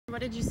What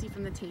did you see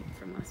from the tape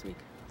from last week?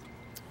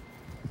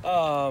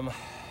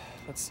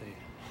 Let's see.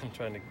 I've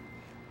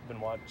been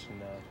watching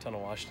a ton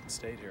of Washington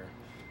State here.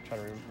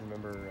 Trying to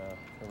remember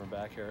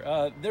back here.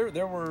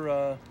 There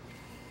were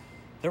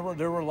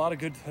a lot of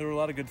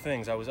good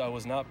things. I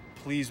was not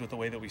pleased with the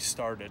way that we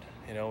started.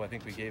 I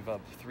think we gave up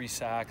 3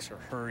 sacks or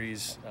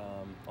hurries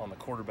on the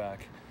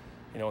quarterback,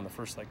 in the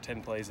first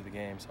 10 plays of the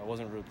game. So I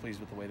wasn't really pleased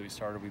with the way that we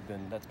started.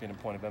 That's been a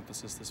point of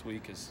emphasis this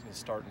week is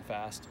starting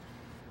fast.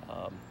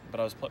 But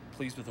I was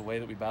pleased with the way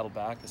that we battled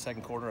back. The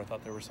second quarter, I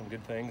thought there were some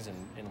good things,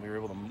 and we were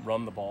able to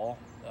run the ball,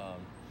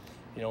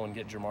 and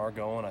get Jamar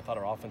going. I thought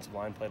our offensive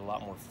line played a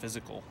lot more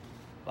physical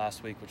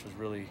last week, which was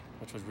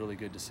really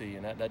good to see.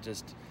 And that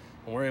just,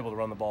 when we're able to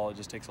run the ball, it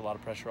just takes a lot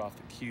of pressure off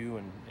the cue.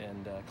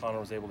 And Connor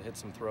was able to hit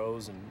some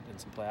throws and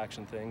some play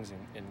action things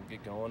and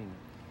get going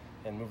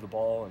and move the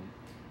ball. And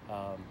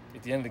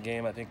at the end of the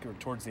game, I think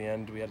towards the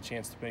end, we had a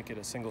chance to make it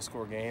a single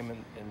score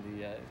game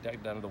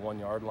down to the 1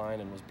 yard line,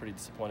 and was pretty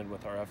disappointed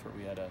with our effort.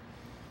 We had a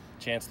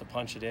chance to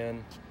punch it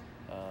in,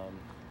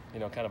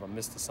 kind of a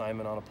missed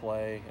assignment on a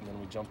play, and then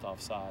we jumped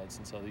off sides.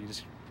 And so you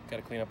just got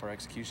to clean up our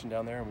execution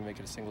down there, and we make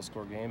it a single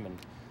score game,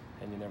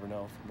 and you never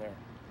know from there.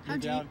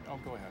 Go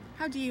ahead.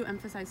 How do you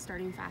emphasize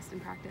starting fast in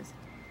practice?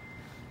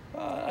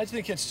 I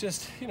think it's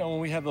just, when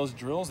we have those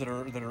drills that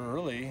are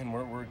early and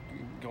we're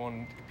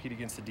going to compete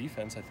against the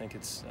defense, I think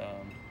it's,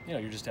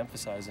 you're just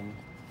emphasizing,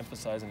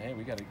 hey,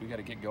 we got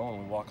to get going.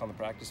 We walk on the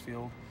practice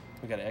field,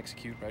 we got to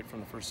execute right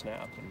from the first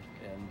snap,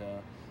 and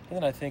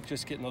then I think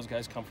just getting those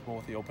guys comfortable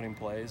with the opening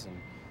plays,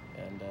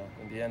 and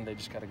in the end, they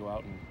just got to go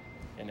out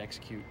and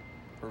execute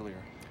earlier.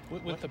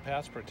 With the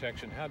pass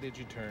protection, how did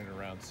you turn it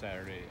around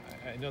Saturday?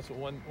 I know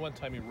one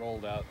time you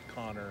rolled out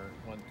Connor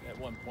at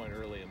one point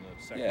early in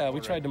the second. Yeah, we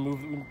tried to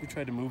move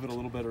it a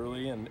little bit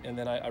early, and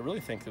then I really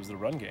think it was the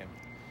run game.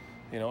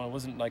 It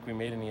wasn't like we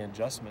made any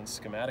adjustments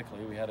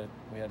schematically. We had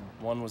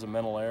one was a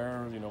mental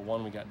error.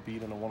 One we got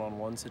beat in a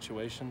one-on-one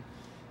situation,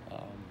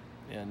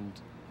 and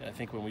I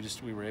think when we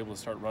were able to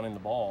start running the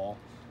ball,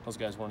 those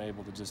guys weren't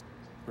able to just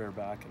rear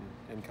back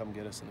and come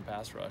get us in the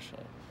pass rush.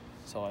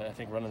 So I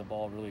think running the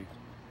ball really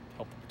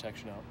help the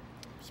protection out.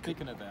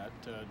 Speaking of that,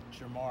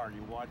 Jamar,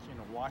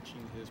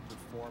 watching his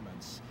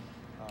performance,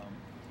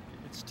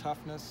 it's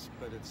toughness,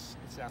 but it's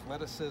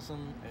athleticism,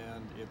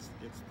 and it's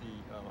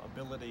the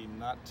ability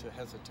not to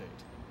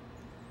hesitate.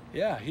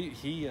 Yeah,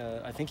 he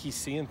I think he's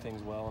seeing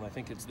things well, and I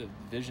think it's the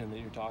vision that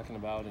you're talking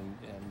about,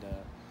 and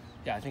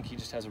I think he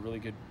just has a really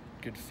good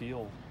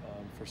feel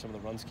for some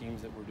of the run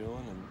schemes that we're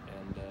doing,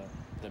 and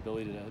the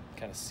ability to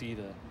kind of see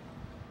the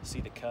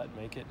cut,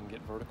 make it, and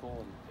get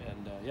vertical,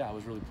 and I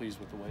was really pleased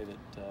with the way that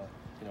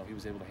he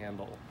was able to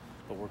handle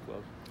the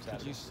workload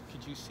Saturday.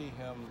 Could you see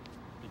him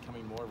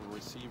becoming more of a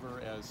receiver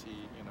as he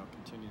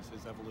continues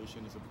his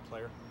evolution as a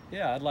player?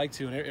 Yeah, I'd like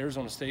to. And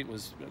Arizona State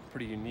was a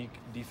pretty unique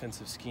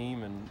defensive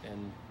scheme,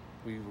 and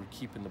we were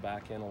keeping the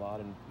back end a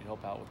lot, and we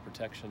help out with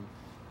protection.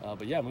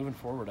 But yeah, moving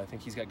forward, I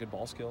think he's got good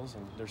ball skills,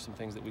 and there's some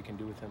things that we can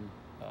do with him,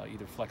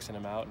 either flexing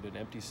him out into an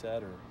empty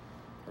set or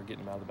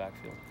getting him out of the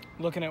backfield.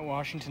 Looking at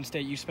Washington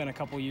State, you spent a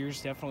couple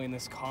years definitely in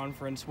this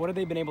conference. What have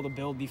they been able to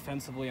build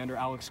defensively under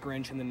Alex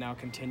Grinch, and then now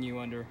continue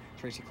under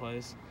Tracy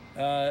Claeys?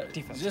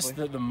 Just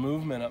the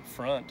movement up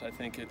front. I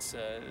think it's.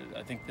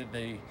 I think that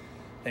they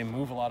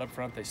move a lot up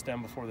front. They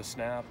stem before the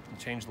snap and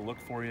change the look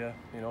for you.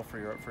 For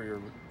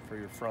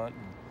your front,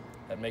 and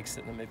that makes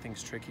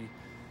things tricky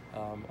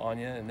on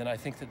you. And then I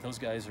think that those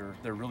guys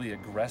they're really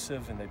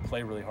aggressive and they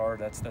play really hard.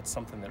 That's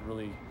something that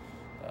really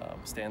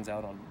stands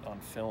out on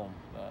film.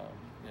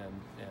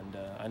 And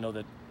I know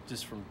that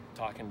just from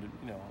talking to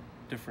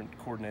different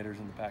coordinators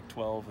in the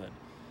Pac-12 that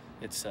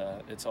it's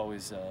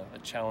always a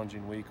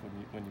challenging week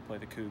when you play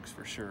the Cougs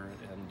for sure,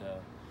 and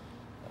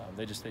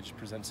they just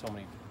present so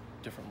many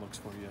different looks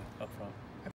for you up front.